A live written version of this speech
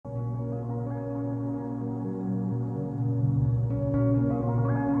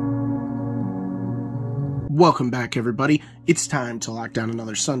Welcome back, everybody. It's time to lock down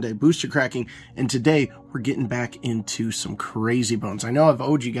another Sunday booster cracking, and today we're getting back into some Crazy Bones. I know I've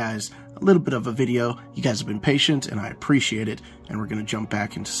owed you guys a little bit of a video. You guys have been patient, and I appreciate it, and we're going to jump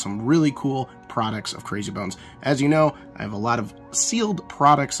back into some really cool products of Crazy Bones. As you know, I have a lot of sealed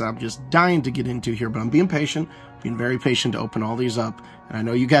products that I'm just dying to get into here, but I'm being patient, being very patient to open all these up, and I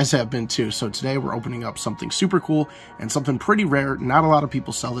know you guys have been too. So today we're opening up something super cool and something pretty rare. Not a lot of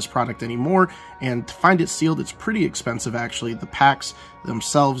people sell this product anymore, and to find it sealed, it's pretty expensive actually. The packs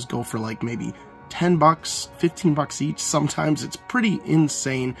themselves go for like maybe 10 bucks, 15 bucks each. Sometimes it's pretty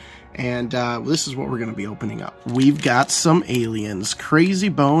insane, and this is what we're going to be opening up. We've got some aliens, Crazy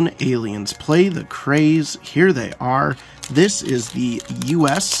Bone aliens. Play the craze. Here they are. This is the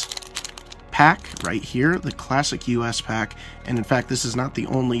US pack right here, the classic US pack, and in fact this is not the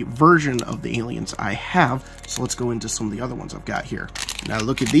only version of the aliens I have, so let's go into some of the other ones I've got here. Now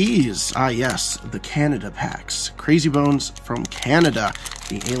look at these. Ah yes, the Canada packs. Crazy Bones from Canada,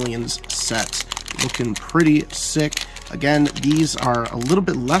 the aliens set, looking pretty sick. Again, these are a little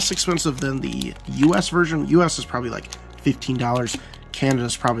bit less expensive than the US version. US is probably like $15,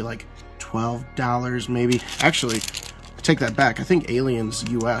 Canada's probably like $12 maybe. Actually, take that back. I think Aliens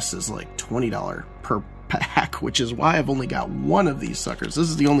US is like $20 per pack, which is why I've only got one of these suckers. This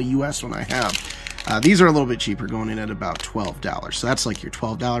is the only US one I have. These are a little bit cheaper, going in at about $12. So that's like your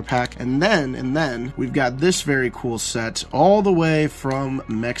 $12 pack. And then we've got this very cool set all the way from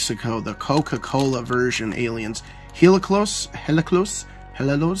Mexico, the Coca-Cola version aliens. Heliclos.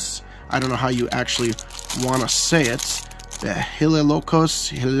 I don't know how you actually want to say it.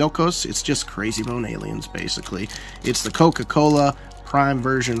 Hililocos, it's just Crazy Bone aliens, basically. It's the Coca-Cola Prime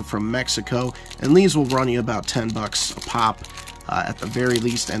version from Mexico, and these will run you about 10 bucks a pop at the very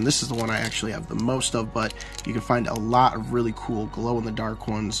least, and this is the one I actually have the most of, but you can find a lot of really cool glow-in-the-dark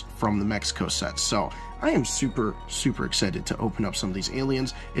ones from the Mexico set. So I am super excited to open up some of these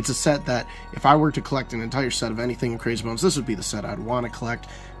aliens. It's a set that if I were to collect an entire set of anything in Crazy Bones, this would be the set I'd want to collect,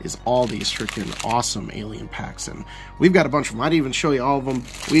 is all these freaking awesome alien packs. And we've got a bunch of them. I didn't even show you all of them.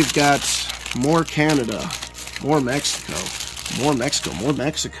 We've got more Canada, more Mexico, more Mexico, more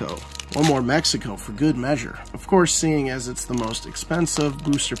Mexico, one more Mexico for good measure. Of course, seeing as it's the most expensive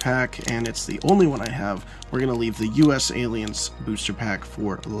booster pack and it's the only one I have, we're going to leave the US Aliens booster pack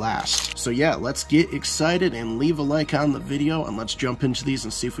for last. So yeah, let's get excited and leave a like on the video, and let's jump into these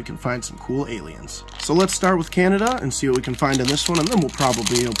and see if we can find some cool aliens. So let's start with Canada and see what we can find in this one, and then we'll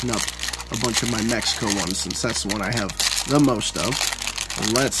probably open up a bunch of my Mexico ones since that's the one I have the most of.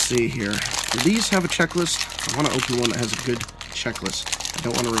 Let's see here. Do these have a checklist? I want to open one that has a good checklist. I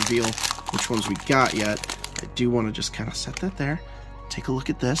don't want to reveal which ones we got yet. I do want to just kind of set that there. Take a look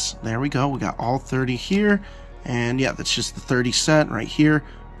at this. There we go. We got all 30 here. And yeah, that's just the 30 set right here.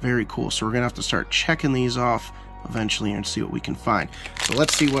 Very cool. So we're going to have to start checking these off eventually and see what we can find. So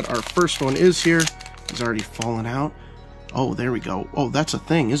let's see what our first one is here. It's already fallen out. Oh, there we go. Oh, that's a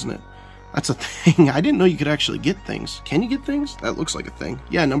thing, isn't it? That's a thing. I didn't know you could actually get things. Can you get things? That looks like a thing.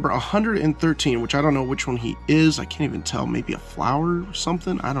 Yeah, number 113, which I don't know which one he is. I can't even tell. Maybe a flower or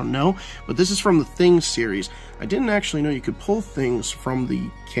something? I don't know. But this is from the Things series. I didn't actually know you could pull things from the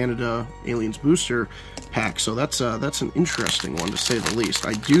Canada Aliens booster pack, so that's an interesting one to say the least.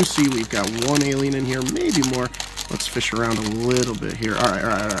 I do see we've got one alien in here, maybe more. Let's fish around a little bit here. All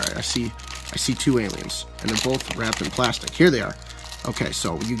right. I see two aliens, and they're both wrapped in plastic. Here they are. Okay,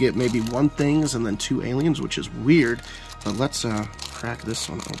 so you get maybe one things and then two aliens, which is weird, but let's crack this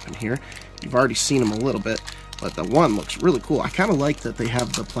one open here. You've already seen them a little bit, but the one looks really cool. I kind of like that they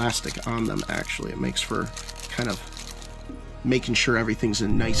have the plastic on them, actually. It makes for kind of making sure everything's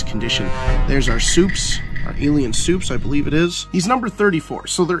in nice condition. There's our soups, our alien soups, I believe it is. He's number 34,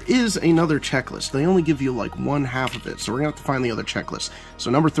 so there is another checklist. They only give you like one half of it, so we're gonna have to find the other checklist.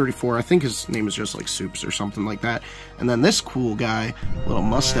 So number 34, I think his name is just like Soups or something like that. And then this cool guy, little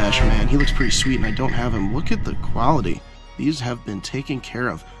mustache man, he looks pretty sweet, and I don't have him. Look at the quality. These have been taken care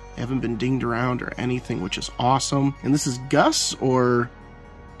of. They haven't been dinged around or anything, which is awesome. And this is Gus or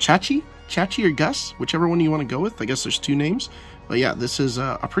Chachi or Gus, whichever one you want to go with. I guess there's two names. But yeah, this is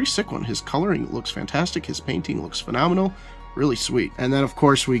a pretty sick one. His coloring looks fantastic. His painting looks phenomenal. Really sweet. And then, of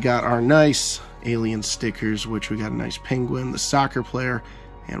course, we got our nice alien stickers, which we got a nice penguin, the soccer player,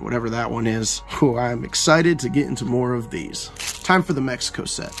 and whatever that one is. Oh, I'm excited to get into more of these. Time for the Mexico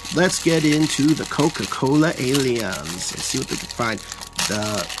set. Let's get into the Coca-Cola aliens and see what they can find.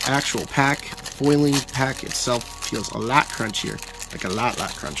 The actual pack, foiling pack itself feels a lot crunchier. Like a lot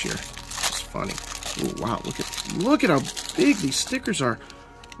crunchier. It's funny. Oh wow, look at how big these stickers are.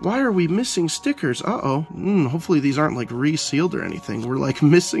 Why are we missing stickers? Uh-oh. Hopefully these aren't like resealed or anything. We're like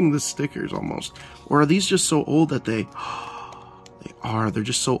missing the stickers almost. Or are these just so old that they are. They're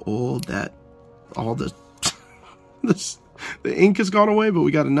just so old that all the the ink has gone away, but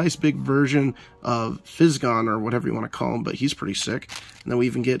we got a nice big version of Fizgon or whatever you want to call him, but he's pretty sick. And then we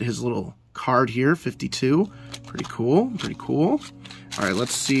even get his little card here, 52. Pretty cool, pretty cool. All right,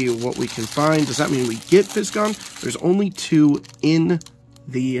 let's see what we can find. Does that mean we get Fizgon? There's only 2 in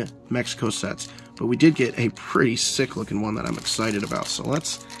the Mexico sets, but we did get a pretty sick looking one that I'm excited about. So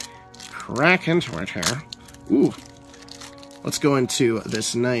let's crack into it here. Ooh. Let's go into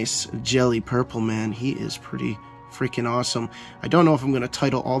this nice jelly purple man. He is pretty freaking awesome. I don't know if I'm going to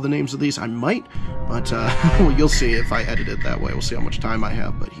title all the names of these. I might, but well, you'll see if I edit it that way. We'll see how much time I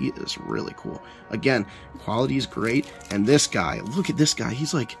have, but he is really cool. Again, quality is great. And this guy, look at this guy.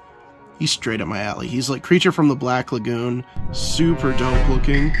 He's straight up my alley. He's like Creature from the Black Lagoon. Super dope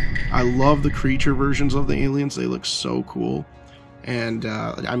looking. I love the creature versions of the aliens. They look so cool. And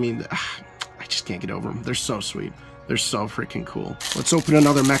I mean, I just can't get over them. They're so sweet. They're so freaking cool. Let's open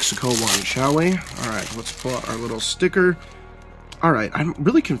another Mexico one, shall we? All right, let's pull out our little sticker. All right, I'm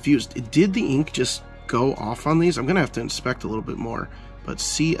really confused. Did the ink just go off on these? I'm going to have to inspect a little bit more. But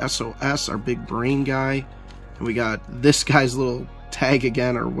CSOS, our big brain guy. And we got this guy's little tag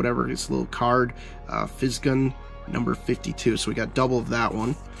again, or whatever, his little card. Fizgon, number 52. So we got double of that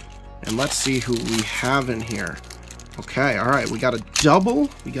one. And let's see who we have in here. Okay, all right, we got a double.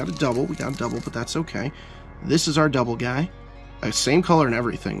 We got a double, but that's okay. This is our double guy. Same color and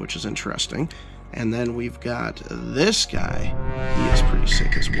everything, which is interesting. And then we've got this guy. He is pretty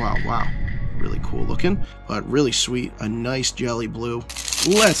sick as well. Wow. Really cool looking, but really sweet. A nice jelly blue.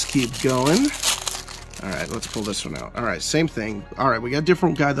 Let's keep going. All right, let's pull this one out. All right, same thing. All right, we got a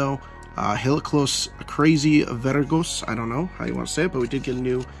different guy, though. Heliclos Crazy Vergos. I don't know how you want to say it, but we did get a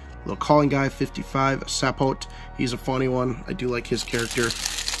new little calling guy, 55. Sapot. He's a funny one. I do like his character.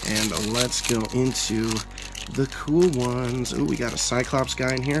 And let's go into the cool ones. Ooh, we got a Cyclops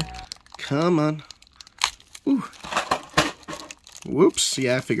guy in here. Come on. Ooh. Whoops.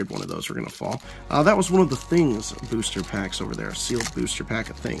 Yeah, I figured one of those were going to fall. That was one of the Things booster packs over there. A sealed booster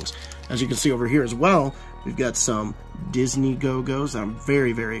pack of Things. As you can see over here as well, we've got some Disney GoGos. I'm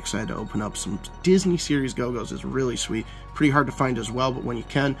very, very excited to open up some Disney series GoGos. It's really sweet. Pretty hard to find as well, but when you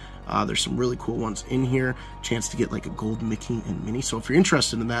can, there's some really cool ones in here. Chance to get like a gold Mickey and Minnie. So if you're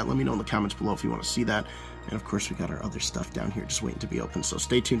interested in that, let me know in the comments below if you want to see that. And of course, we got our other stuff down here just waiting to be open. So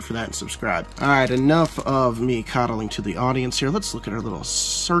stay tuned for that and subscribe. All right, enough of me coddling to the audience here. Let's look at our little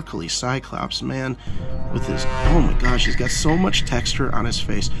circly Cyclops, man. With his, oh my gosh, he's got so much texture on his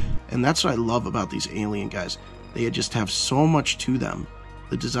face. And that's what I love about these alien guys. They just have so much to them.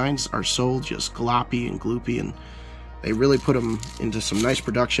 The designs are so just gloppy and gloopy, and they really put them into some nice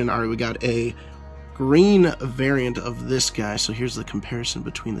production. All right, we got a green variant of this guy. So here's the comparison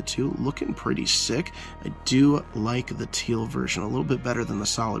between the two. Looking pretty sick. I do like the teal version a little bit better than the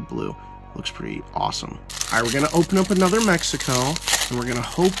solid blue. Looks pretty awesome. All right, we're going to open up another Mexico, and we're going to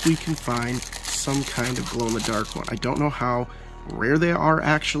hope we can find some kind of glow-in-the-dark one. I don't know how rare they are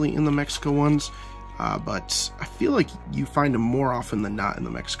actually in the Mexico ones, but I feel like you find them more often than not in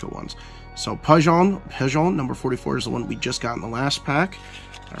the Mexico ones. So Pigeon number 44 is the one we just got in the last pack.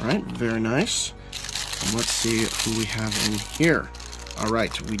 All right, very nice. And let's see who we have in here. All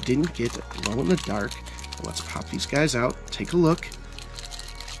right, we didn't get glow in the dark. Let's pop these guys out, take a look.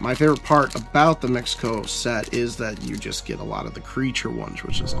 My favorite part about the Mexico set is that you just get a lot of the creature ones,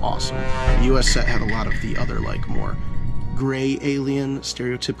 which is awesome. The US set had a lot of the other like more gray alien,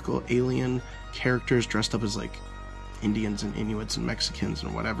 stereotypical alien characters dressed up as like Indians and Inuits and Mexicans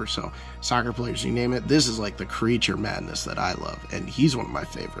and whatever, so soccer players, you name it. This is like the creature madness that I love, and he's one of my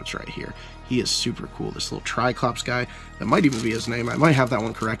favorites right here. He is super cool. This little Triclops guy, that might even be his name. I might have that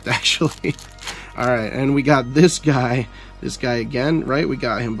one correct actually. All right, and we got this guy again, right? We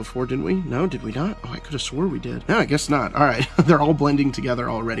got him before, didn't we? No, did we not? Oh, I could have swore we did. No, I guess not. All right, they're all blending together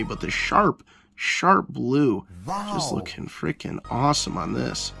already, but the sharp blue, wow, just looking freaking awesome on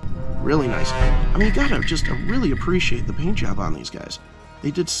this. Really nice. I mean, you gotta just really appreciate the paint job on these guys. They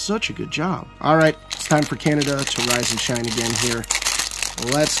did such a good job. All right, it's time for Canada to rise and shine again here.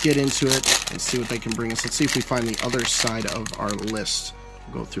 Let's get into it and see what they can bring us. Let's see if we find the other side of our list.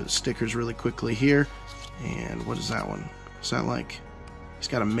 We'll go through the stickers really quickly here. And what is that one? What's that like? He's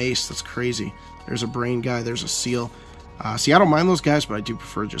got a mace. That's crazy. There's a brain guy. There's a seal. See, I don't mind those guys, but I do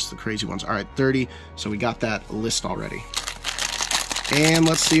prefer just the crazy ones. All right, 30. So we got that list already. And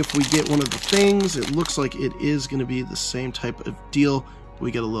let's see if we get one of the things. It looks like it is going to be the same type of deal.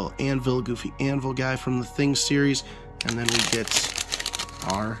 We get a little anvil, goofy anvil guy from the Things series. And then we get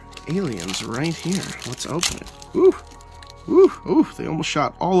our aliens right here. Let's open it. Ooh, ooh, ooh, they almost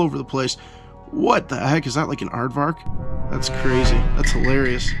shot all over the place. What the heck? Is that like an aardvark? That's crazy. That's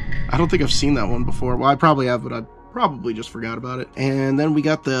hilarious. I don't think I've seen that one before. Well, I probably have, but I probably just forgot about it. And then we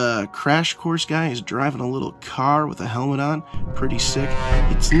got the crash course guy. He's driving a little car with a helmet on. Pretty sick.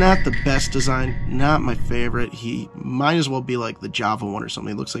 It's not the best design. Not my favorite. He might as well be like the Java one or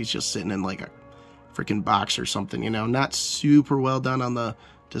something. It looks like he's just sitting in like a freaking box or something, you know. Not super well done on the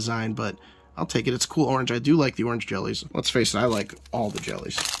design, but I'll take it. It's cool orange. I do like the orange jellies. Let's face it, I like all the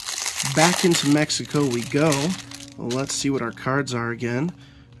jellies. Back into Mexico we go. Well, let's see what our cards are again.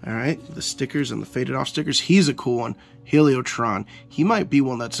 All right, the stickers and the faded off stickers. He's a cool one. Heliotron. He might be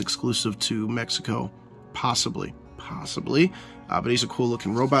one that's exclusive to Mexico. Possibly. But he's a cool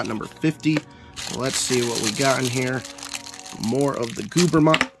looking robot. Number 50. Let's see what we got in here. More of the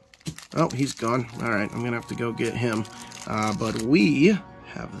Goobermon. Oh, he's gone. All right, I'm going to have to go get him. But we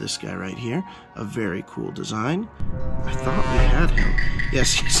have this guy right here. A very cool design. I thought we had him. Yes,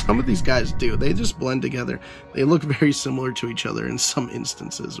 some of these guys do. They just blend together. They look very similar to each other in some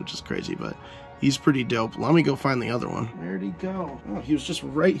instances, which is crazy, but he's pretty dope. Let me go find the other one. Where'd he go? Oh, he was just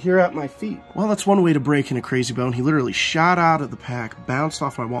right here at my feet. Well, that's one way to break in a Crazy Bone. He literally shot out of the pack, bounced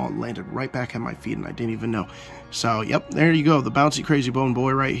off my wall, and landed right back at my feet, and I didn't even know. So, yep, there you go. The bouncy Crazy Bone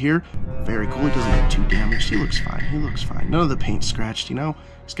boy right here. Very cool. He doesn't get too damaged. He looks fine. He looks fine. None of the paint scratched, you know?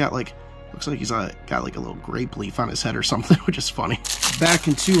 He's got like... Looks like he's got like a little grape leaf on his head or something, which is funny. Back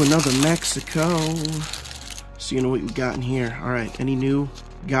into another Mexico. Seeing what we got in here. All right, any new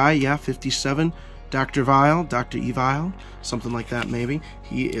guy? Yeah, 57. Dr. Vile, Dr. Evil, something like that maybe.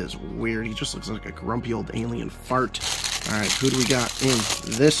 He is weird. He just looks like a grumpy old alien fart. All right, who do we got in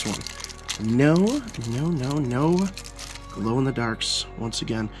this one? No. Glow in the darks once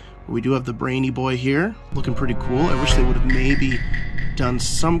again. We do have the brainy boy here, looking pretty cool. I wish they would have maybe done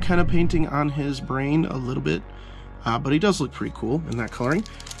some kind of painting on his brain a little bit, but he does look pretty cool in that coloring.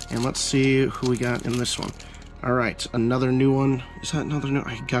 And let's see who we got in this one. All right, another new one. Is that another new?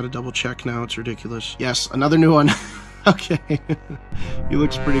 I gotta double check now. It's ridiculous. Yes, another new one. Okay, he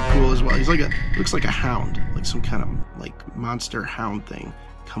looks pretty cool as well. He's like looks like a hound, like some kind of like monster hound thing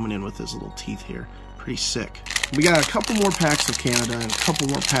coming in with his little teeth here. Pretty sick. We got a couple more packs of Canada and a couple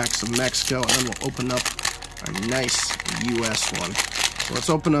more packs of Mexico, and then we'll open up our nice US one. So let's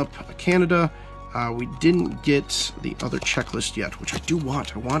open up Canada. We didn't get the other checklist yet, which I do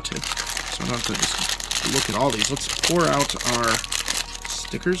want. I wanted. So I don't have to just look at all these. Let's pour out our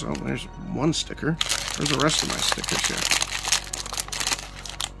stickers. Oh, there's one sticker. Where's the rest of my stickers here?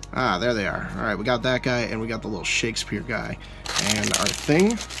 Ah, there they are. All right, we got that guy, and we got the little Shakespeare guy. And our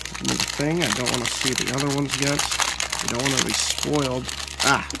thing. I don't want to see the other ones yet. We don't want to be spoiled.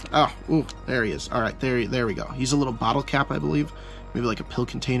 Ooh, there he is. All right, there we go. He's a little bottle cap, I believe. Maybe like a pill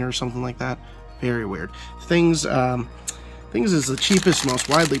container or something like that. Very weird. Things is the cheapest, most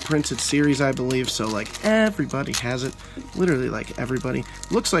widely printed series, I believe. So like everybody has it. Literally like everybody.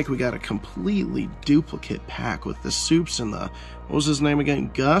 Looks like we got a completely duplicate pack with the Soups and the, what was his name again?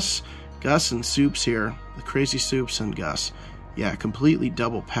 Gus and Soups here. The Crazy Soups and Gus. Yeah, completely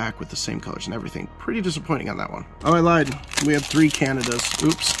double pack with the same colors and everything. Pretty disappointing on that one. Oh, I lied. We have 3 Canadas.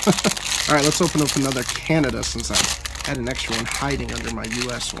 Oops. All right, let's open up another Canada since I had an extra one hiding under my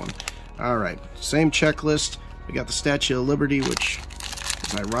US one. All right, same checklist. We got the Statue of Liberty, which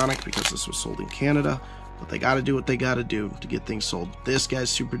is ironic because this was sold in Canada. But they got to do what they got to do to get things sold. This guy's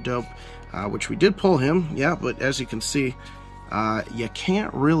super dope, which we did pull him. Yeah, but as you can see, you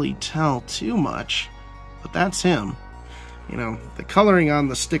can't really tell too much. But that's him. You know, the coloring on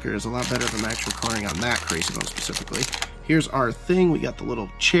the sticker is a lot better than the actual coloring on that Crazy Bone specifically. Here's our thing. We got the little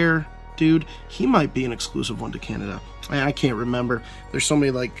chair dude. He might be an exclusive one to Canada. I can't remember. There's so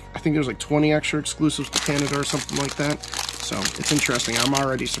many, like, I think there's like 20 extra exclusives to Canada or something like that. So it's interesting. I'm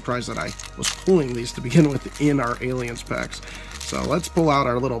already surprised that I was pulling these to begin with in our Aliens packs. So let's pull out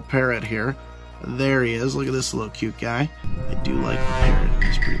our little parrot here. There he is. Look at this little cute guy. I do like the parrot.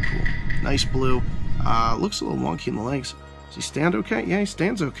 He's pretty cool. Nice blue. Looks a little wonky in the legs. Does he stand okay? Yeah, he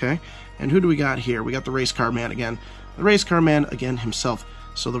stands okay. And who do we got here? We got the Race Car Man again. The Race Car Man, again, himself.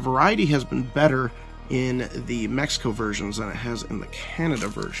 So the variety has been better in the Mexico versions than it has in the Canada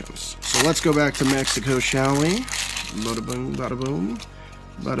versions. So let's go back to Mexico, shall we? Bada boom, bada boom.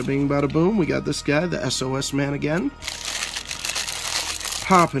 Bada bing, bada boom. We got this guy, the SOS Man again.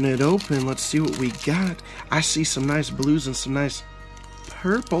 Popping it open. Let's see what we got. I see some nice blues and some nice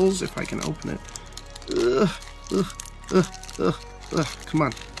purples, if I can open it. Come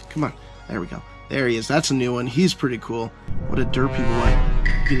on. There we go. There he is. That's a new one. He's pretty cool. What a derpy boy.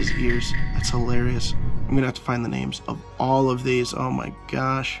 Look at his ears. That's hilarious. I'm gonna have to find the names of all of these. Oh my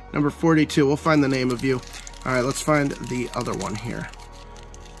gosh. Number 42, we'll find the name of you. All right, let's find the other one here.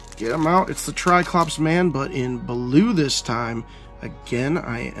 Get him out. It's the Triclops man, but in blue this time. Again,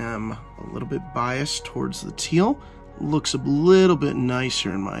 I am a little bit biased towards the teal. Looks a little bit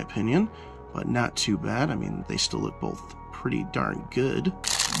nicer in my opinion, but not too bad. I mean, they still look both pretty darn good.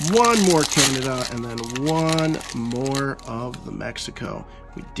 One more Canada, and then one more of the Mexico.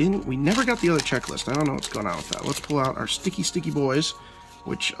 We never got the other checklist. I don't know what's going on with that. Let's pull out our sticky boys,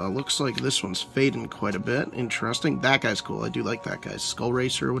 which looks like this one's fading quite a bit. Interesting. That guy's cool. I do like that guy. Skull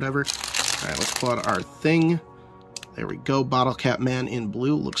Racer or whatever. All right, let's pull out our thing. There we go. Bottle Cap Man in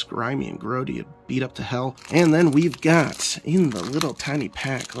blue. Looks grimy and grody. Beat up to hell. And then we've got in the little tiny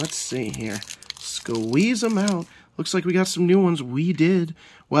pack. Let's see here. Squeeze them out. Looks like we got some new ones. We did.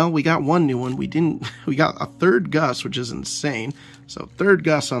 Well, we got one new one. We didn't. We got a third Gus, which is insane. So third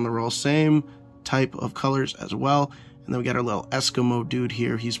Gus on the roll. Same type of colors as well. And then we got our little Eskimo dude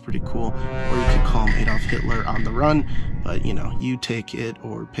here. He's pretty cool. Or you could call him Adolf Hitler on the run. But, you know, you take it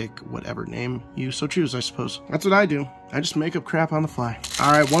or pick whatever name you so choose, I suppose. That's what I do. I just make up crap on the fly.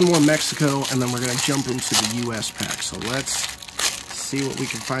 All right, one more Mexico, and then we're going to jump into the U.S. pack. So let's see what we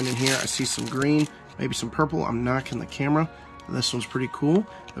can find in here. I see some green, maybe some purple. I'm knocking the camera. This one's pretty cool.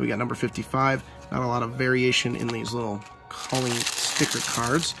 Then we got number 55. Not a lot of variation in these little calling sticker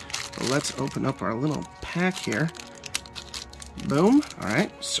cards. So let's open up our little pack here. Boom. All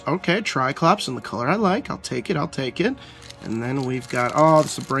right. So, okay, Triclops in the color I like. I'll take it. I'll take it. And then we've got, oh,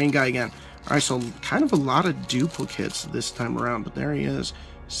 it's the brain guy again. All right, so kind of a lot of duplicates this time around, but there he is.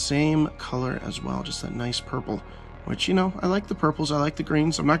 Same color as well, just that nice purple, which, you know, I like the purples. I like the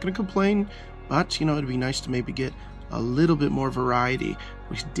greens. I'm not going to complain, but, you know, it'd be nice to maybe get a little bit more variety.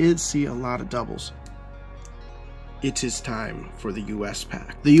 We did see a lot of doubles. It is time for the U.S.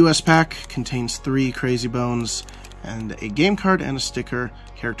 pack. The U.S. pack contains 3 Crazy Bones and a game card and a sticker,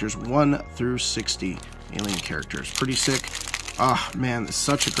 characters 1 through 60, alien characters. Pretty sick. Oh man, it's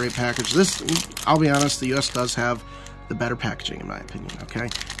such a great package. This, I'll be honest, the US does have the better packaging in my opinion, okay?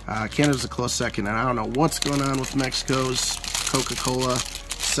 Canada's a close second, and I don't know what's going on with Mexico's Coca-Cola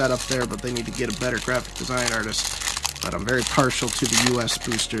setup there, but they need to get a better graphic design artist. But I'm very partial to the US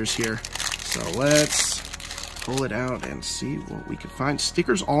boosters here. So let's pull it out and see what we can find.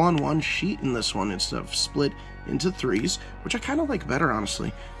 Stickers all on one sheet in this one instead of split into 3s, which I kind of like better,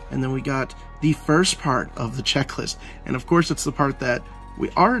 honestly. And then we got the first part of the checklist, and of course it's the part that we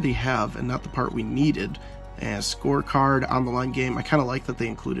already have and not the part we needed. As scorecard on the line game, I kind of like that they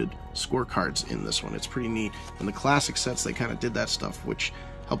included scorecards in this one. It's pretty neat. In the classic sets, they kind of did that stuff, which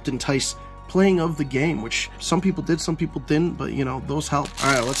helped entice playing of the game, which some people did, some people didn't, but you know, those help.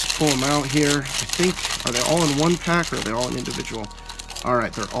 All right, let's pull them out here. I think, are they all in one pack or are they all in individual? All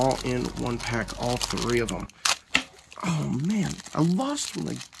right, they're all in one pack, all 3 of them. Oh man, I lost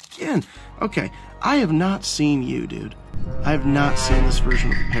one again. Okay, I have not seen you, dude. I have not seen this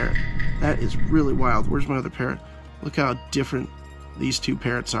version of the parrot. That is really wild. Where's my other parrot? Look how different these 2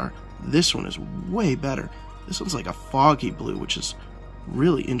 parrots are. This one is way better. This one's like a foggy blue, which is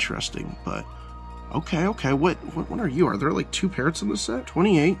really interesting, but okay, what are you? Are there like 2 parrots in this set?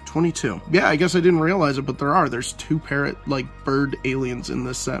 28, 22. Yeah, I guess I didn't realize it, but there's 2 parrot, like, bird aliens in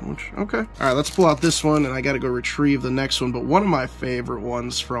this set, which, okay. All right, let's pull out this one, and I gotta go retrieve the next one, but one of my favorite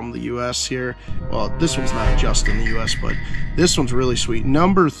ones from the US here, well, this one's not just in the US, but this one's really sweet.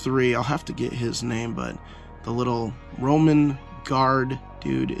 Number 3, I'll have to get his name, but the little Roman guard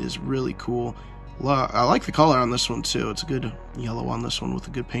dude is really cool. I like the color on this one, too. It's a good yellow on this one with a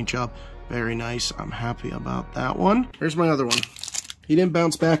good paint job. Very nice. I'm happy about that one. Here's my other one. He didn't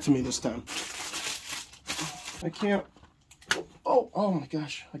bounce back to me this time. I can't. Oh my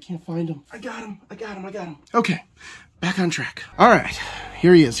gosh. I can't find him. I got him. Okay. Back on track. All right.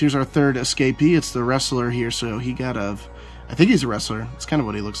 Here he is. Here's our third escapee. It's the wrestler here. So he got a... I think he's a wrestler. That's kind of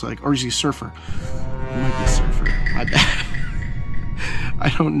what he looks like. Or is he a surfer? He might be a surfer. My bad. I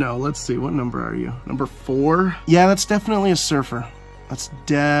don't know. Let's see. What number are you? Number 4? Yeah, that's definitely a surfer. That's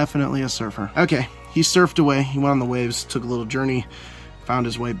definitely a surfer. Okay, he surfed away. He went on the waves, took a little journey, found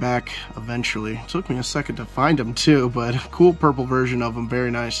his way back eventually. It took me a second to find him too, but cool purple version of him.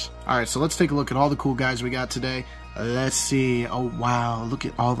 Very nice. All right, so let's take a look at all the cool guys we got today. Let's see. Oh, wow. Look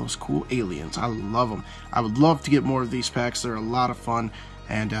at all those cool aliens. I love them. I would love to get more of these packs. They're a lot of fun.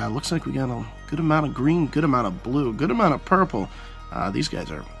 And looks like we got a good amount of green, good amount of blue, good amount of purple. These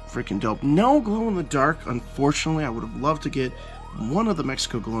guys are freaking dope. No glow-in-the-dark, unfortunately. I would have loved to get one of the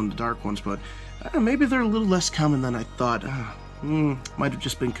Mexico glow-in-the-dark ones, but maybe they're a little less common than I thought. Might have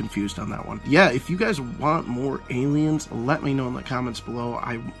just been confused on that one. Yeah, if you guys want more aliens, let me know in the comments below.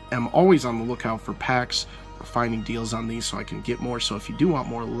 I am always on the lookout for packs or finding deals on these so I can get more. So if you do want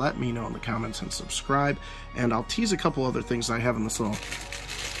more, let me know in the comments and subscribe. And I'll tease a couple other things I have in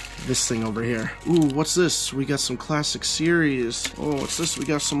this thing over here. Ooh, what's this? We got some classic series. Oh, what's this? We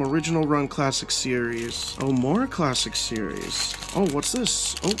got some original run classic series. Oh, more classic series. Oh, what's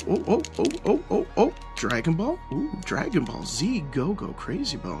this? Oh. Dragon Ball? Ooh, Dragon Ball Z GoGo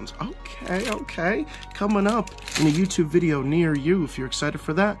Crazy Bones. Okay. Coming up in a YouTube video near you. If you're excited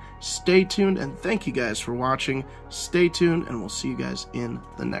for that, stay tuned, and thank you guys for watching. Stay tuned, and we'll see you guys in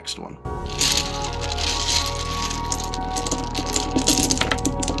the next one.